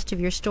with the rest of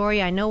your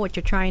story. I know what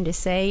you're trying to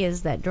say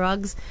is that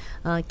drugs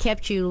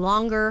kept you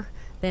longer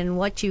than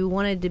what you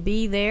wanted to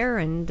be there,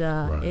 and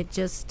it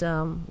just,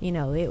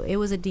 it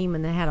was a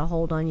demon that had a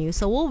hold on you.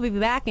 So we'll be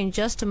back in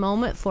just a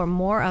moment for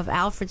more of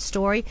Alfred's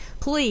story.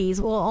 Please,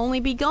 we'll only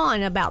be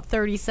gone about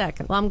 30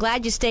 seconds. Well, I'm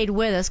glad you stayed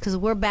with us because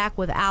we're back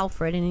with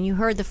Alfred, and you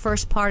heard the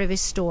first part of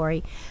his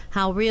story,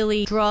 how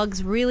really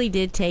drugs really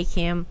did take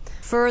him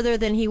further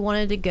than he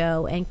wanted to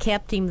go and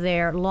kept him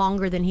there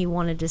longer than he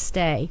wanted to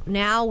stay.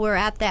 Now we're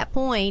at that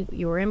point.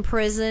 You were in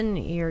prison,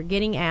 you're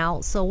getting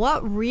out. So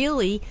what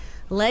really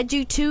led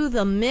you to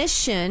the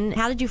mission?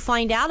 How did you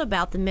find out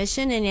about the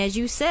mission? And as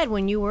you said,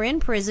 when you were in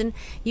prison,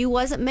 you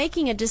wasn't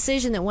making a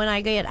decision that when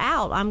I get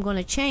out, I'm going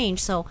to change.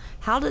 So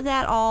how did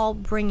that all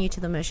bring you to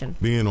the mission?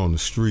 Being on the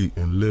street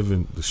and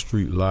living the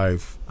street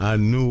life, I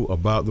knew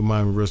about the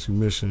Miami Rescue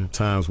Mission.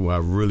 Times where I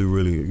really,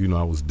 really,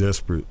 I was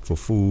desperate for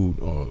food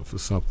or for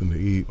something to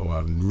eat, or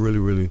I really,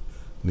 really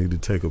need to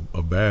take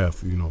a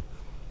bath,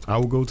 I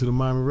would go to the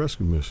Miami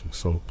Rescue Mission.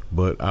 So,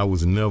 but I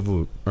was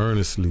never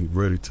earnestly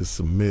ready to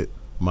submit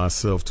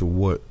myself to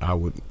what I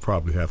would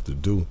probably have to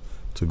do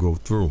to go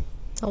through.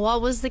 So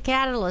what was the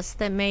catalyst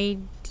that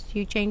made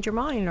you change your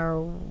mind,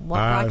 or what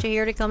brought you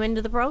here to come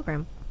into the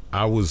program?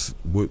 I was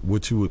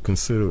what you would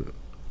consider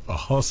a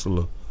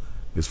hustler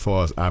as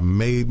far as I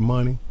made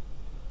money.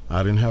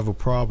 I didn't have a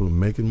problem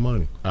making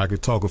money. I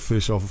could talk a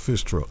fish off a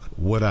fish truck.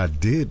 What I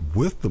did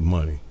with the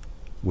money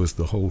was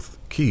the whole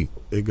key.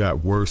 It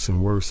got worse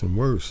and worse and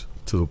worse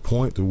to the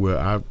point to where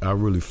I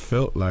really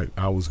felt like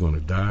I was going to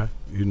die.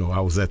 You know,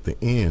 I was at the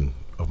end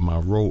of my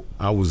rope.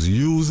 I was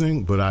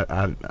using, but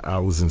I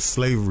was in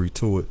slavery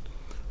to it,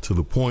 to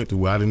the point to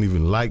where I didn't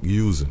even like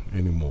using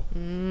anymore.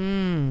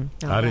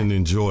 Okay. I didn't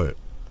enjoy it.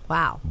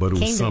 Wow. But it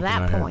was Came something to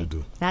that I had point. to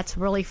do. That's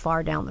really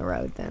far down the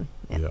road then.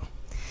 Yeah.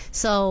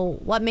 So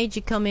what made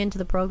you come into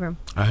the program?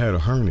 I had a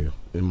hernia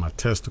in my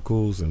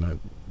testicles, and that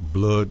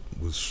blood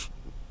was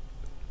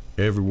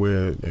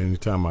everywhere.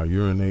 Anytime I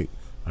urinate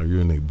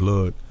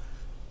blood,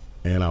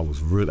 and I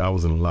was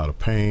in a lot of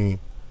pain,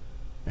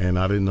 and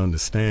I didn't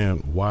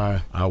understand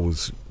why I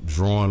was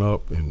drawn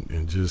up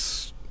and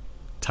just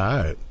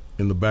tired.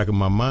 In the back of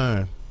my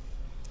mind,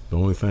 the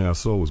only thing I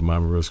saw was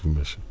Miami Rescue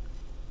Mission.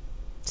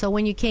 So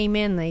when you came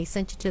in, they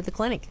sent you to the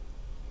clinic.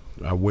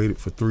 I waited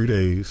for 3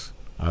 days.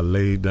 I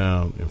laid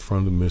down in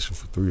front of the mission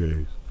for 3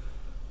 days.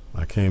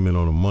 I came in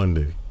on a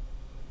Monday,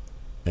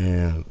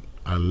 and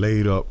I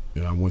laid up,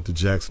 and I went to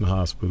Jackson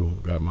Hospital,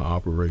 got my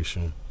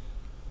operation.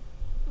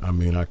 I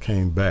mean, I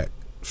came back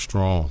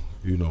strong,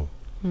 you know.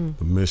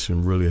 The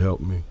mission really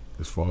helped me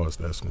as far as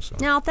that's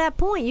concerned. Now, at that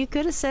point, you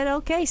could have said,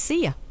 okay,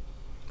 see ya.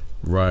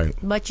 Right.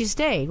 But you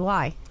stayed.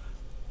 Why?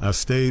 I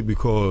stayed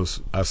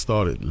because I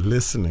started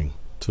listening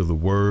to the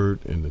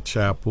word in the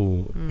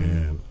chapel,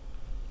 and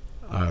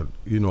I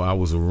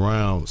was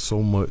around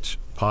so much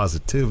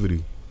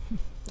positivity,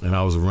 and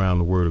I was around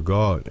the Word of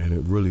God, and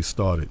it really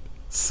started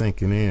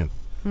sinking in,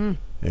 and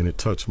it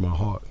touched my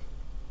heart.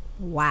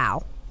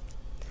 Wow.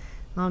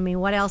 I mean,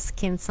 what else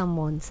can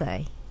someone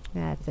say?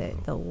 That's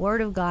it. The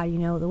Word of God,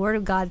 the Word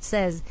of God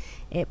says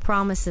it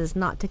promises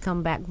not to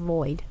come back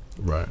void.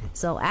 Right.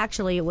 So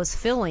actually it was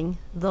filling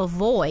the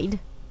void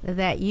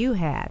that you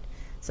had.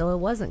 So it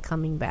wasn't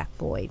coming back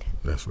void.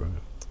 That's right.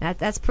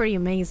 That's pretty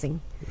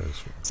amazing.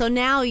 That's right. So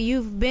now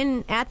you've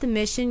been at the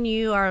mission.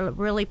 You are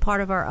really part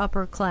of our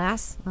upper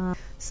class.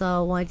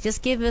 So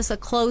just give us a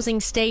closing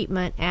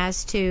statement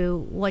as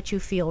to what you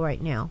feel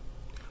right now.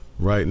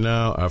 Right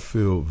now, I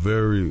feel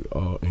very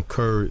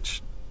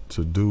encouraged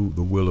to do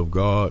the will of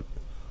God.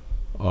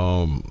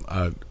 When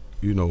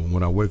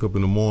I wake up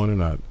in the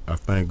morning, I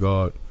thank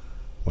God.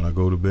 When I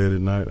go to bed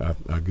at night,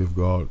 I give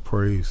God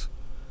praise.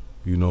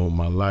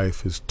 My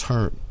life has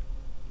turned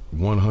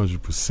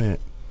 100%.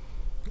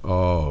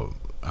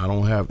 I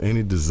don't have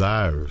any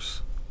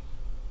desires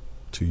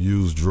to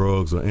use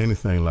drugs or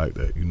anything like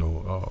that.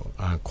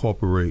 I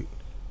incorporate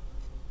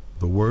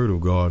the Word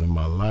of God in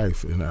my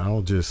life, and I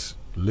don't just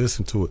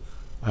listen to it.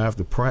 I have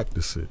to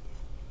practice it.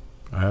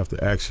 I have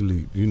to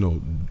actually,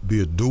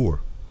 be a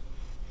doer.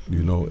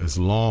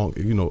 Along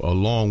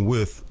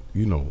with,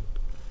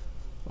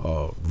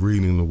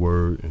 reading the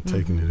Word and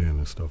taking it in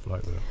and stuff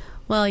like that.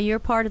 Well, you're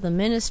part of the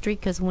ministry,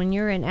 because when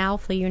you're in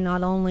Alpha, you're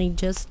not only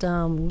just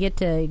get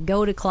to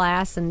go to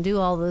class and do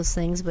all those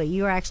things, but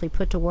you're actually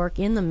put to work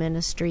in the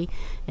ministry,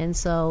 and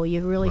so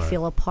you really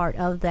feel a part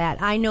of that.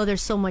 I know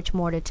there's so much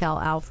more to tell,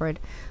 Alfred,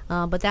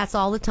 but that's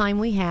all the time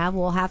we have.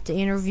 We'll have to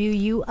interview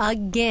you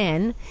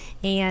again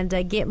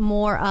and get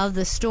more of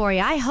the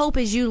story. I hope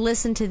as you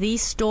listen to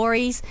these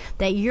stories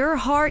that your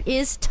heart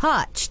is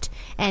touched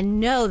and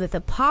know that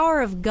the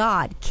power of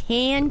God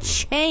can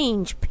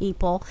change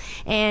people,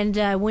 and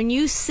when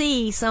you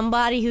see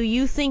somebody who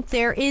you think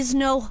there is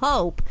no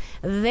hope,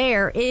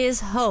 there is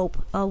hope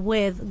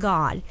with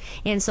God.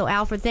 And so,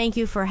 Alfred, thank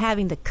you for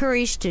having the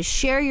courage to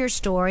share your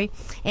story.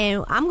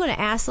 And I'm going to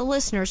ask the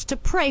listeners to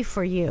pray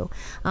for you.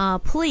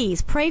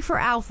 Please pray for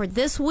Alfred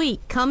this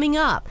week coming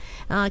up.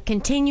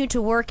 Continue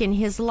to work in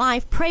his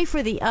life. Pray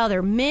for the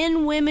other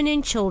men, women,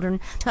 and children.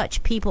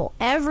 Touch people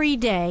every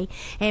day,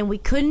 and we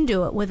couldn't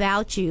do it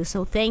without you.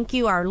 So thank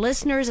you, our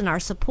listeners and our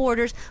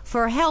supporters,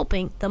 for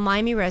helping the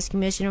Miami Rescue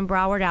Mission and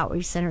Broward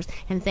Outreach Centers.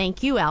 And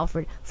thank you,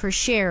 Alfred, for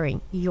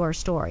sharing your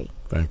story.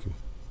 Thank you.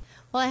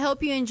 Well, I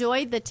hope you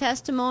enjoyed the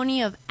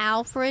testimony of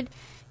Alfred.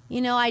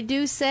 I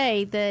do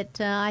say that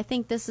I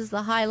think this is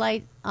the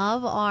highlight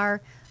of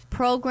our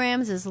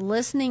programs, is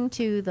listening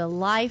to the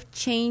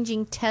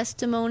life-changing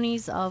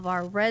testimonies of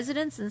our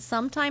residents and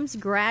sometimes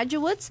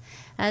graduates,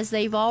 as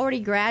they've already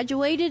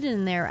graduated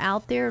and they're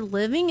out there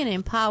living an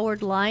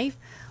empowered life,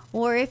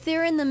 or if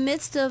they're in the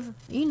midst of,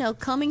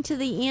 coming to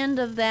the end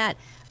of that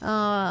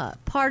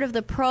part of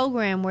the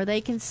program where they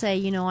can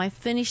say, I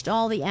finished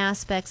all the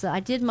aspects.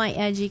 I did my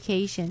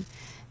education.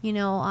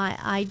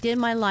 I did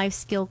my life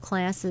skill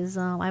classes.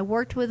 I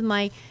worked with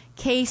my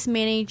case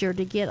manager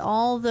to get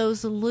all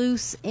those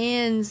loose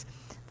ends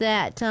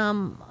that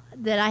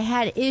I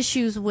had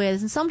issues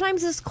with. And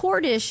sometimes it's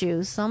court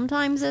issues.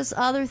 Sometimes it's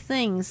other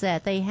things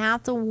that they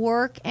have to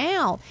work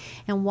out.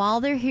 And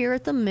while they're here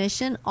at the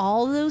mission,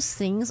 all those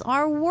things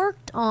are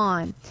worked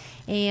on.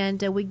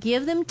 And we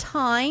give them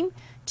time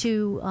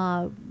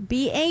to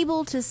be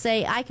able to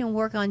say, I can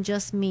work on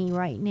just me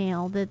right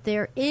now, that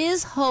there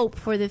is hope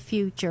for the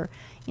future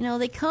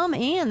they come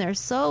in, they're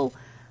so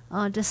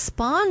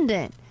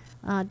despondent,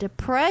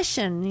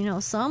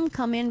 depression. Some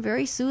come in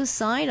very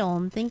suicidal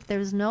and think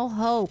there's no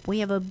hope. We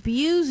have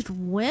abused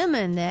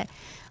women that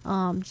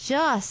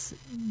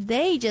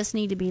they just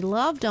need to be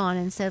loved on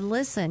and said,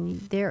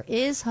 listen, there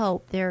is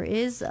hope. There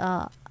is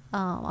a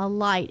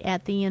light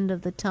at the end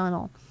of the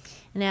tunnel.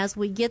 And as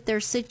we get their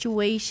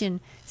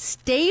situation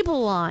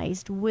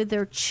stabilized with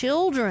their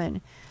children,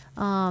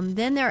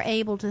 then they're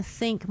able to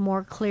think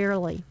more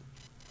clearly.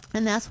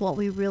 And that's what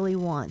we really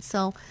want.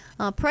 So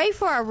pray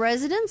for our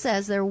residents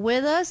as they're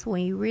with us.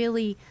 We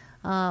really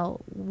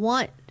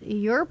want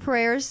your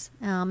prayers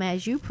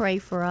as you pray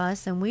for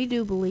us. And we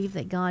do believe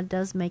that God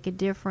does make a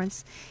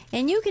difference.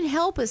 And you can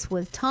help us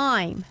with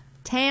time,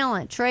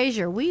 talent,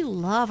 treasure. We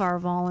love our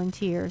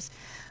volunteers.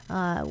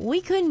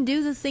 We couldn't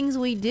do the things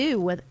we do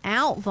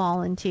without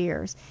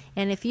volunteers.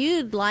 And if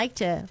you'd like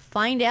to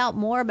find out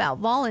more about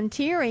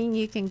volunteering,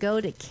 you can go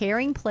to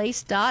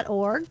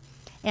caringplace.org.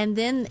 And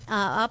then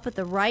up at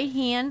the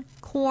right-hand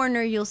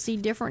corner, you'll see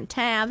different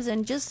tabs.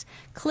 And just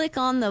click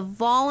on the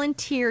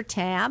volunteer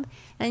tab.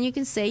 And you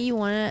can say you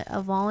want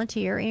to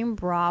volunteer in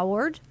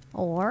Broward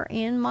or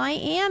in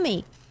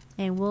Miami.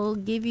 And we'll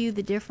give you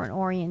the different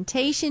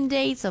orientation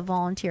dates. A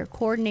volunteer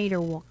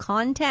coordinator will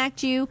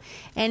contact you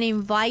and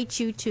invite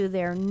you to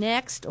their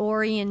next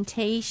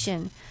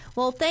orientation.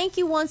 Well, thank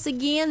you once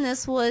again.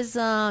 This was,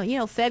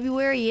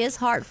 February is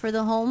Heart for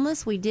the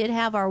Homeless. We did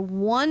have our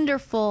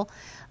wonderful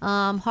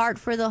Heart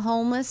for the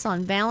Homeless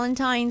on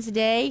Valentine's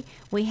Day.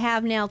 We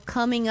have now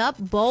coming up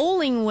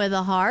Bowling with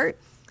a Heart.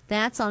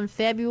 That's on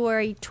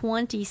February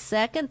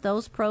 22nd.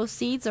 Those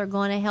proceeds are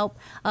going to help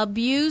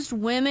abused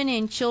women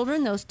and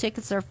children. Those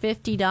tickets are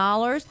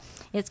 $50.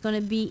 It's going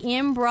to be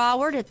in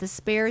Broward at the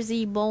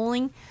Sparesy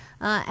Bowling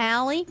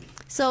Alley.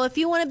 So if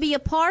you want to be a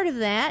part of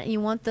that, you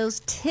want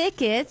those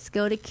tickets,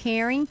 go to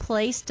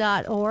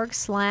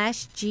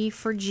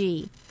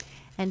caringplace.org/G4G.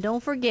 And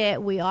don't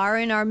forget, we are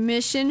in our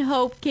Mission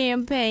Hope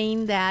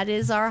campaign. That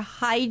is our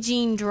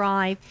hygiene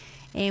drive.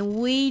 And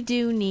we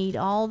do need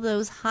all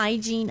those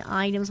hygiene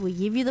items. We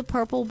give you the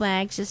purple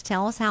bags. Just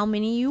tell us how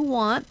many you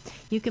want.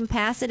 You can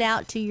pass it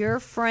out to your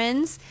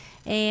friends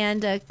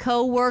and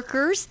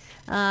co-workers,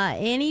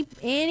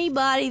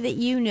 anybody that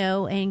you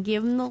know, and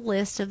give them the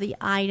list of the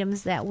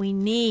items that we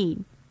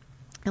need.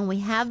 And we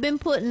have been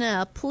putting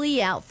a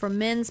plea out for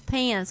men's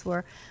pants.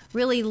 We're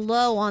really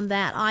low on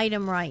that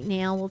item right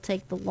now. We'll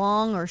take the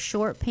long or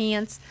short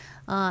pants,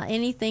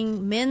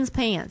 anything men's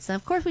pants. And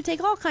of course, we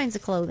take all kinds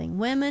of clothing,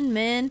 women,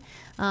 men.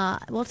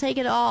 We'll take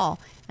it all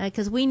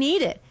because we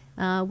need it.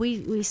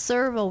 We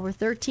serve over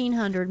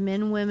 1,300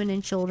 men, women,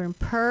 and children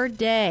per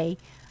day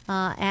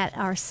at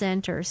our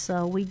center,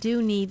 so we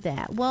do need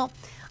that. Well,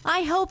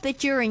 I hope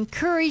that you're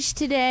encouraged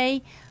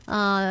today.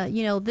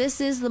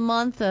 This is the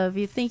month of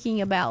you thinking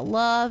about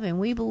love, and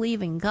we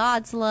believe in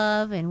God's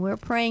love, and we're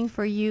praying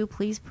for you.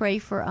 Please pray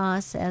for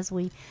us as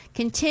we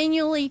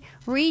continually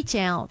reach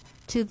out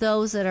to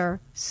those that are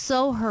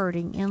so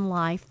hurting in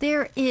life.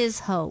 There is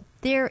hope.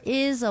 There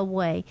is a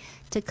way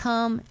to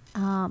come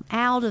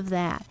out of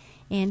that.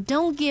 And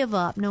don't give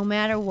up no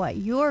matter what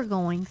you're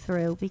going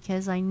through,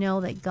 because I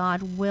know that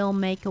God will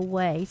make a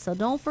way. So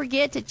don't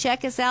forget to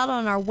check us out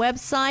on our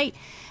website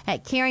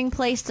at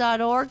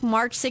caringplace.org.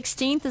 March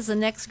 16th is the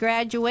next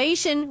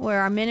graduation where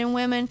our men and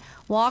women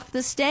walk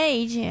the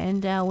stage,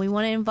 and we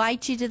want to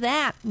invite you to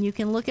that. You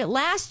can look at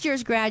last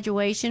year's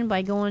graduation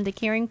by going to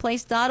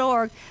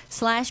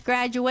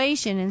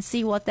caringplace.org/graduation and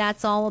see what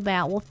that's all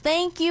about. Well,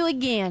 thank you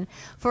again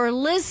for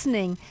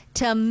listening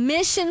to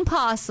Mission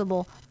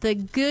Possible, the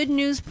Good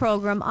News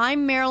Program.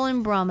 I'm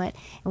Marilyn Brummett,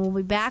 and we'll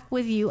be back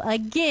with you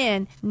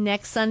again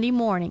next Sunday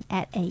morning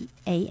at 8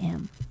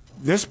 a.m.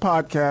 This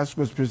podcast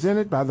was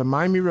presented by the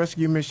Miami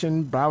Rescue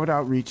Mission Broward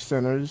Outreach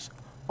Centers,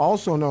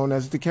 also known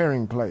as the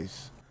Caring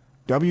Place.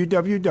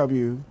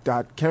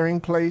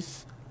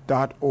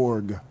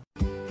 www.caringplace.org.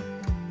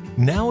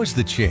 Now is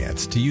the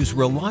chance to use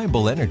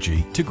reliable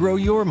energy to grow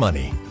your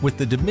money with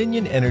the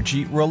Dominion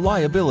Energy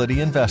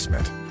Reliability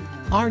Investment.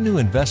 Our new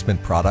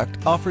investment product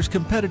offers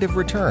competitive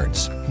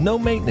returns, no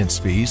maintenance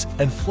fees,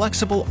 and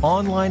flexible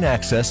online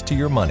access to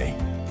your money.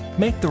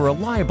 Make the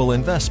reliable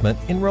investment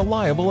in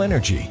reliable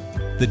energy.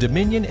 The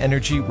Dominion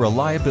Energy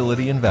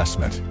Reliability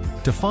Investment.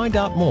 To find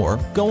out more,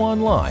 go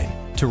online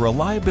to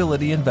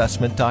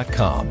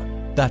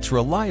reliabilityinvestment.com. That's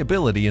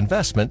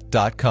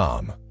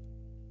reliabilityinvestment.com.